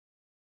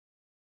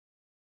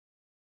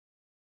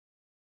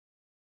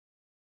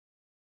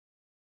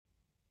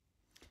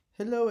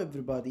Hello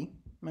everybody,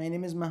 my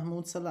name is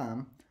Mahmoud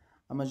Sallam.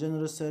 I'm a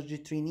general surgery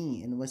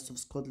trainee in West of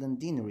Scotland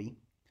Deanery.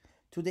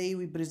 Today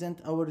we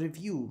present our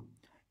review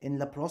in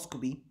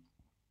laparoscopy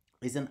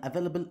is an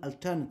available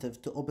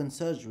alternative to open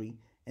surgery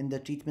in the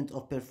treatment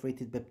of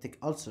perforated peptic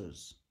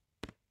ulcers.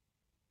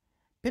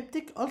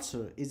 Peptic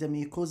ulcer is a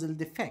mucosal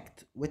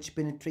defect which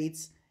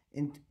penetrates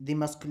in the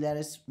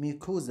muscularis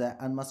mucosa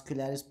and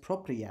muscularis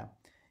propria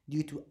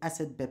due to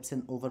acid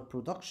pepsin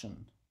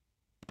overproduction.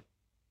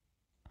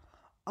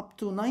 Up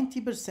to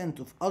 90%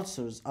 of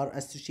ulcers are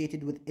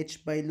associated with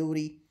H.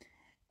 pylori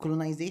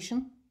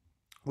colonization,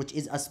 which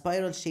is a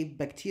spiral-shaped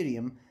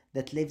bacterium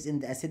that lives in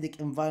the acidic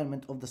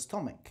environment of the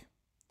stomach.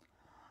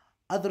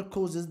 Other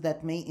causes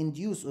that may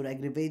induce or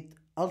aggravate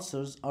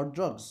ulcers are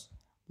drugs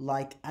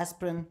like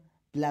aspirin,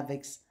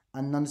 Plavix,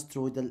 and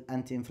non-steroidal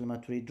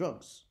anti-inflammatory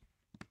drugs.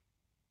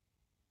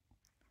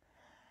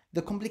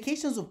 The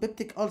complications of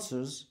peptic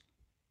ulcers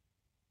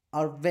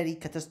are very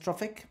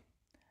catastrophic.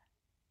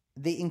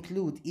 They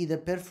include either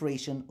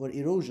perforation or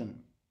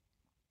erosion.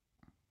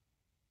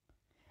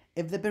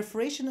 If the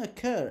perforation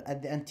occurs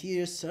at the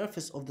anterior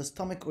surface of the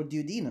stomach or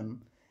duodenum,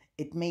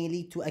 it may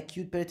lead to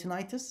acute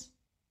peritonitis,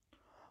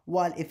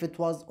 while if it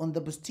was on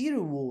the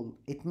posterior wall,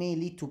 it may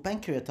lead to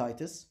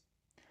pancreatitis,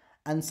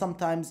 and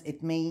sometimes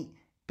it may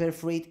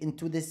perforate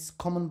into this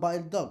common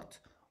bile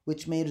duct,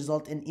 which may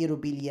result in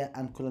aerobilia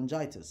and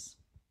cholangitis.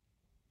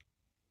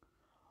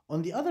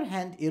 On the other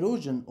hand,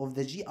 erosion of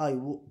the GI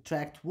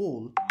tract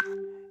wall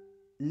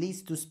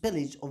leads to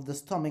spillage of the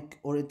stomach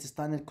or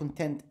intestinal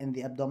content in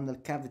the abdominal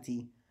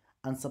cavity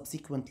and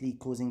subsequently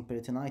causing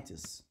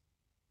peritonitis.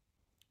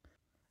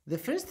 The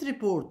first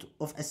report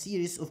of a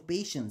series of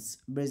patients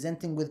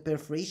presenting with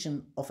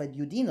perforation of a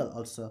duodenal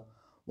ulcer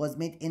was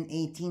made in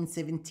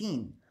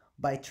 1817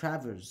 by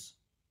Travers.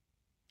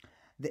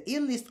 The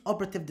earliest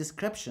operative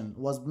description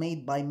was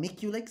made by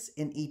Mikulicz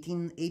in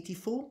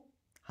 1884.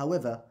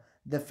 However,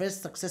 the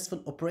first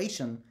successful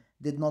operation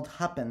did not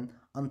happen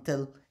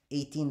until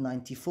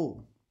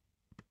 1894.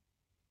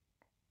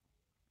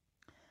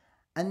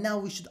 And now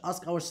we should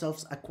ask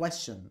ourselves a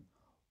question.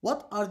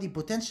 What are the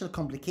potential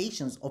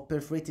complications of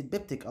perforated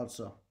peptic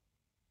ulcer?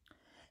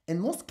 In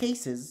most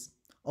cases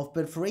of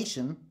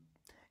perforation,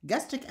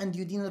 gastric and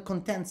duodenal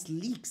contents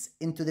leaks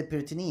into the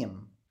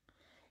peritoneum,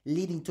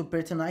 leading to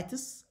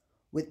peritonitis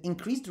with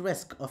increased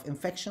risk of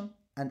infection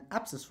and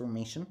abscess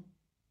formation,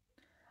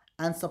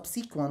 and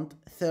subsequent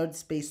third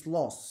space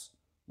loss,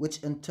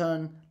 which in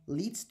turn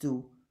leads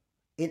to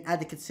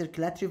inadequate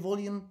circulatory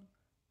volume,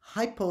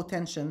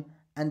 hypotension,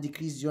 and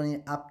decreased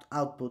urinary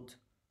output,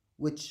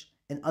 which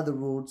in other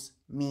words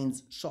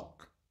means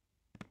shock.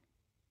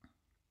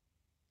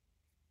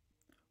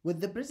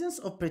 With the presence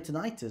of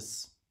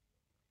peritonitis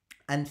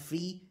and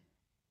free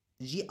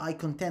GI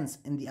contents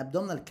in the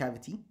abdominal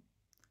cavity,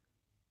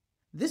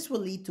 this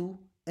will lead to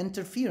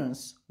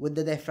interference with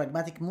the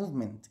diaphragmatic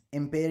movement,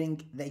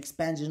 impairing the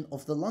expansion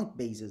of the lung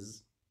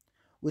bases,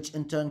 which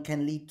in turn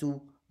can lead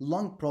to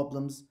lung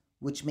problems,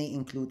 which may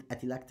include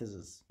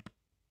atelectasis.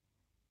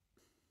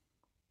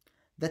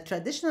 The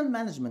traditional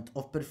management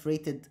of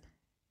perforated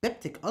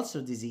peptic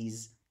ulcer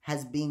disease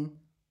has been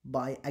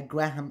by a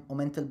Graham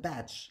omental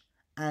patch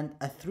and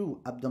a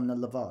through abdominal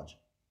lavage.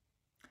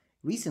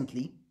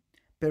 Recently,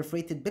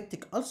 perforated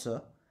peptic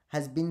ulcer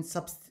has been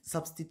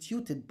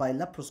substituted by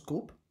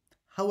laparoscope.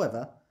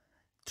 However,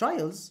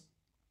 trials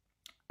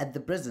at the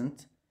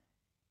present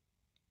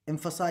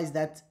emphasize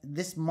that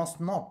this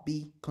must not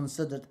be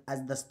considered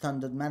as the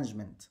standard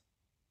management.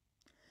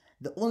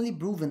 The only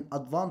proven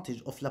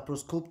advantage of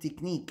laparoscope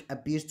technique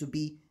appears to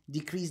be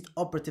decreased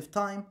operative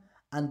time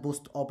and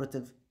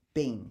post-operative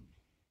pain.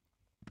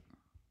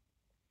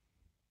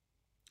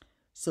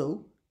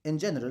 So, in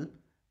general,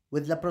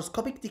 with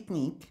laparoscopic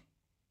technique,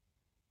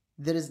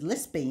 there is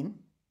less pain,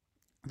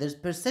 there is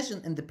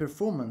precision in the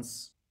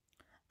performance,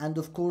 and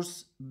of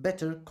course,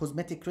 better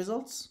cosmetic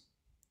results,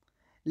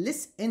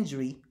 less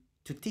injury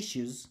to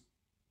tissues,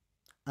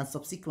 and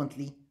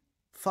subsequently,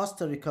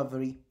 faster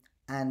recovery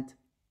and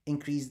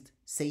increased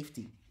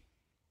safety.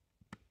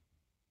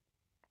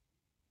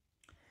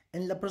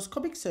 In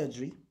laparoscopic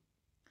surgery,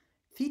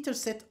 theater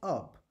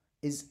setup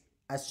is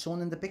as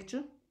shown in the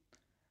picture.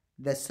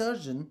 The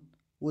surgeon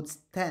would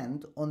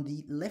stand on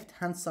the left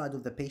hand side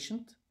of the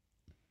patient.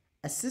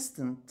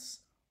 Assistants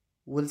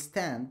will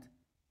stand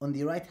on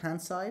the right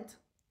hand side,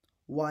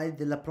 while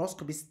the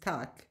laparoscopy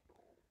stack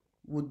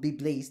would be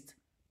placed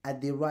at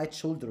the right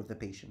shoulder of the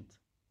patient.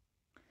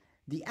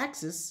 The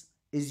access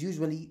is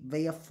usually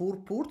via 4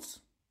 ports,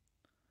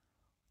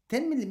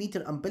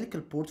 10mm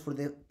umbilical port for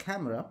the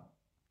camera,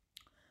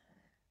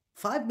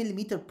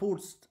 5mm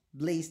ports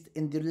placed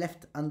in the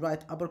left and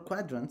right upper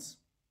quadrants,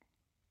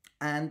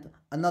 and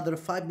another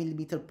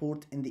 5mm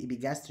port in the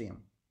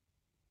epigastrium.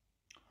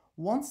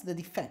 Once the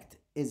defect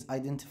is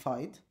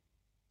identified,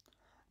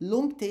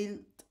 long-tailed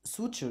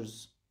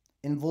sutures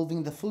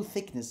involving the full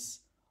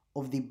thickness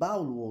of the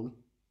bowel wall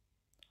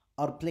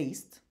are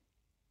placed.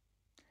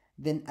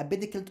 Then a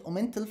pedicled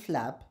omental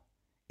flap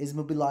is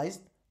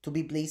mobilized to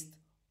be placed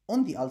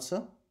on the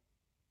ulcer,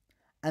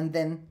 and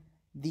then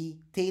the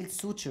tailed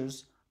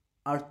sutures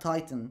are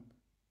tightened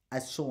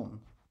as shown.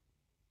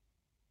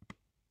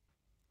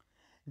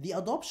 The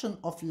adoption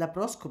of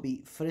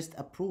laparoscopy first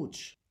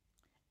approach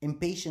in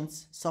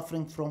patients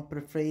suffering from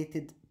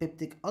perforated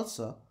peptic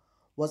ulcer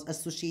was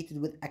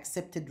associated with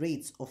accepted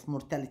rates of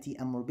mortality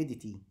and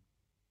morbidity.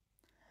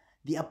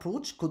 The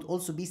approach could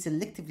also be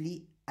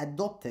selectively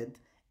adopted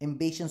in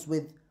patients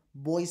with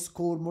Boyce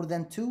score more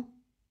than 2,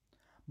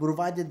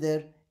 provided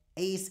their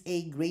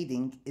ASA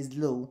grading is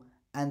low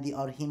and they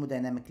are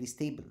hemodynamically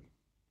stable.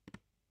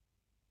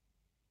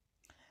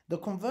 The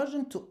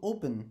conversion to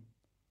open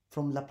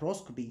from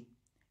laparoscopy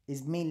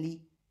is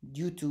mainly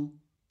due to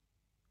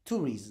two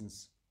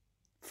reasons.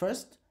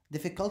 First,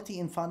 difficulty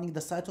in finding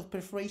the site of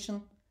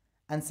perforation,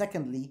 and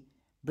secondly,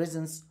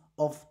 presence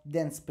of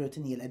dense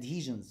peritoneal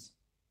adhesions.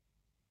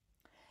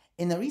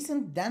 In a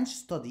recent Danish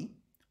study,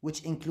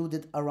 which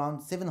included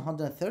around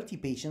 730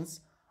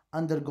 patients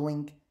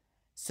undergoing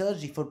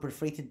surgery for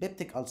perforated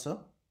peptic ulcer,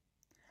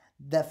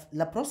 the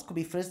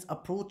laparoscopy first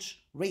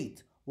approach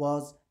rate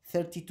was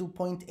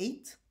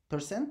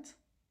 32.8%,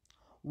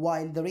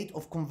 while the rate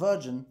of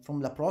conversion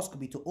from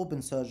laparoscopy to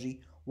open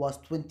surgery was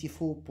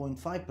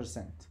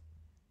 24.5%.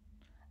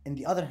 On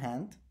the other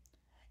hand,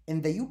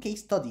 in the UK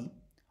study,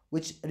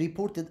 which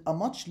reported a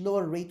much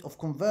lower rate of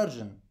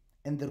conversion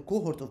in their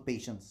cohort of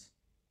patients,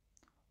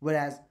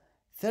 whereas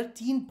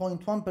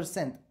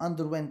 13.1%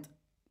 underwent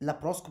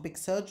laparoscopic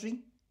surgery,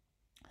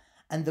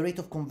 and the rate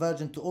of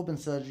conversion to open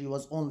surgery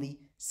was only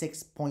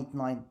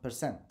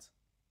 6.9%.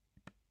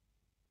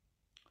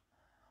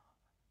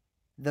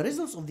 The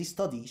results of this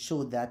study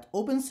showed that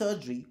open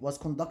surgery was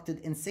conducted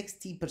in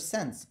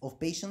 60% of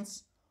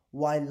patients,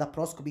 while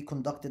laparoscopy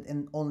conducted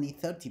in only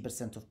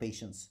 30% of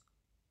patients.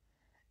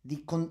 The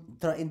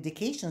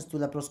contraindications to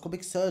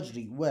laparoscopic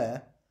surgery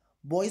were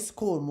Boyce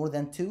score more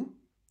than 2,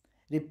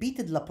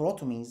 repeated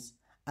laparotomies,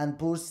 and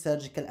poor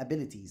surgical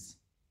abilities.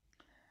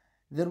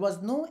 There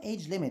was no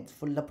age limit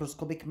for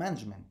laparoscopic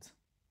management.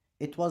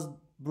 It was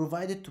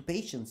provided to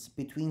patients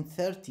between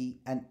 30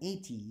 and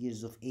 80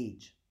 years of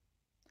age.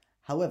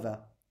 However,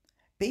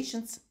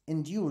 patients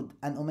endured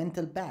an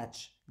omental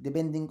patch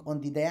depending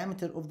on the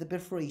diameter of the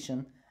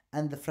perforation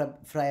and the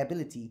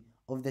friability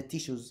of the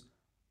tissues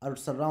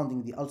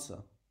surrounding the ulcer.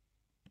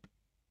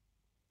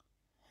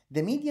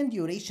 The median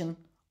duration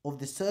of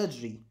the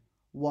surgery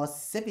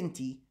was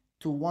 70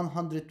 to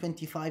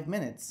 125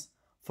 minutes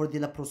for the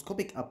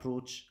laparoscopic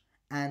approach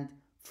and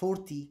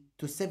 40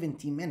 to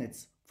 70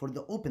 minutes for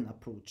the open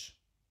approach.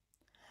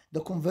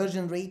 The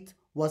conversion rate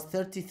was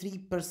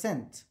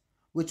 33%,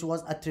 which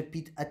was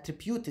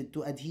attributed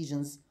to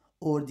adhesions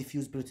or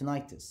diffuse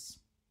peritonitis.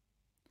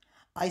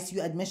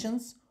 ICU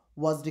admissions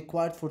was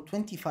required for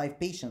 25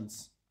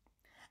 patients,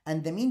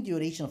 and the mean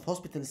duration of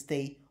hospital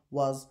stay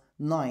was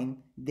 9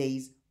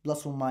 days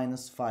plus or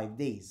minus 5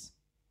 days.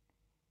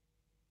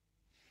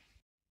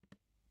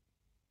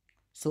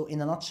 So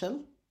in a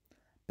nutshell,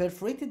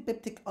 perforated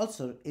peptic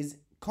ulcer is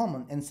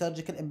common in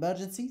surgical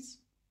emergencies.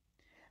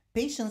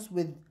 Patients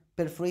with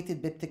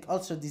perforated peptic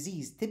ulcer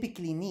disease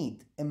typically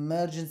need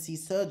emergency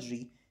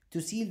surgery to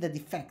seal the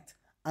defect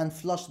and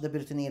flush the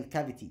peritoneal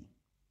cavity.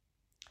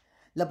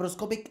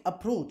 Laparoscopic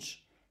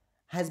approach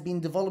has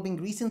been developing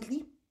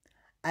recently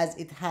as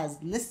it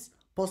has less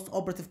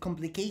postoperative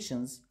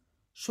complications,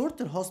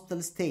 shorter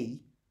hospital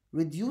stay,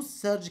 reduced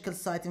surgical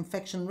site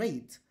infection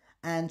rate,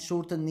 and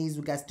shorter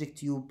nasogastric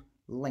tube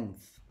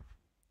length.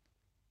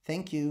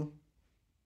 Thank you.